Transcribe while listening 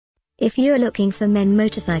If you're looking for men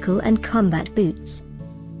motorcycle and combat boots,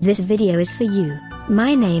 this video is for you.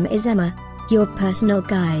 My name is Emma, your personal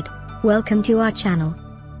guide. Welcome to our channel.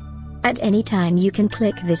 At any time you can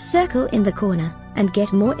click this circle in the corner, and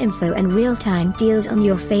get more info and real-time deals on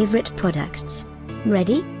your favorite products.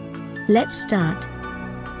 Ready? Let's start.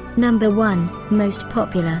 Number 1, Most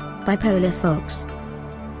Popular, Bipolar Fox.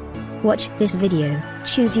 Watch this video,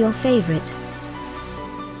 choose your favorite.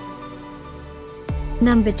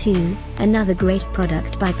 Number 2, another great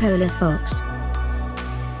product, Bipolar Fox.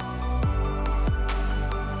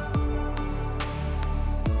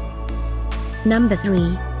 Number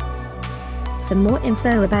 3. For more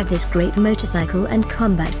info about this great motorcycle and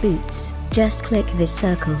combat boots, just click this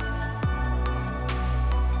circle.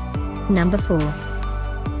 Number 4.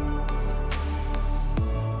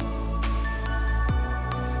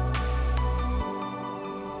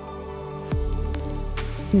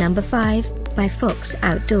 Number 5, by Fox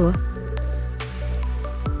Outdoor.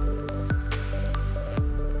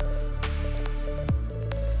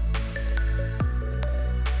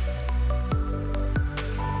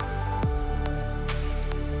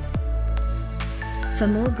 For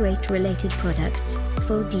more great related products,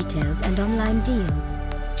 full details and online deals,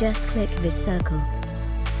 just click this circle.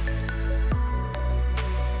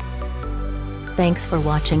 Thanks for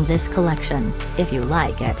watching this collection. If you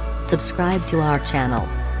like it, subscribe to our channel.